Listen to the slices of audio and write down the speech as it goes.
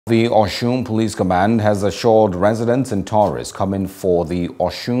The Osun Police Command has assured residents and tourists coming for the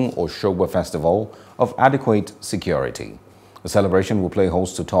Osun-Osogbo Festival of adequate security. The celebration will play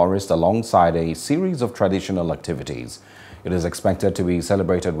host to tourists alongside a series of traditional activities. It is expected to be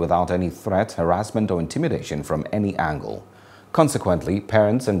celebrated without any threat, harassment or intimidation from any angle. Consequently,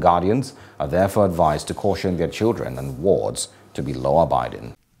 parents and guardians are therefore advised to caution their children and wards to be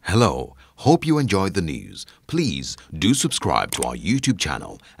law-abiding. Hello, hope you enjoyed the news. Please do subscribe to our YouTube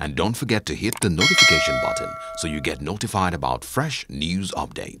channel and don't forget to hit the notification button so you get notified about fresh news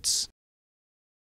updates.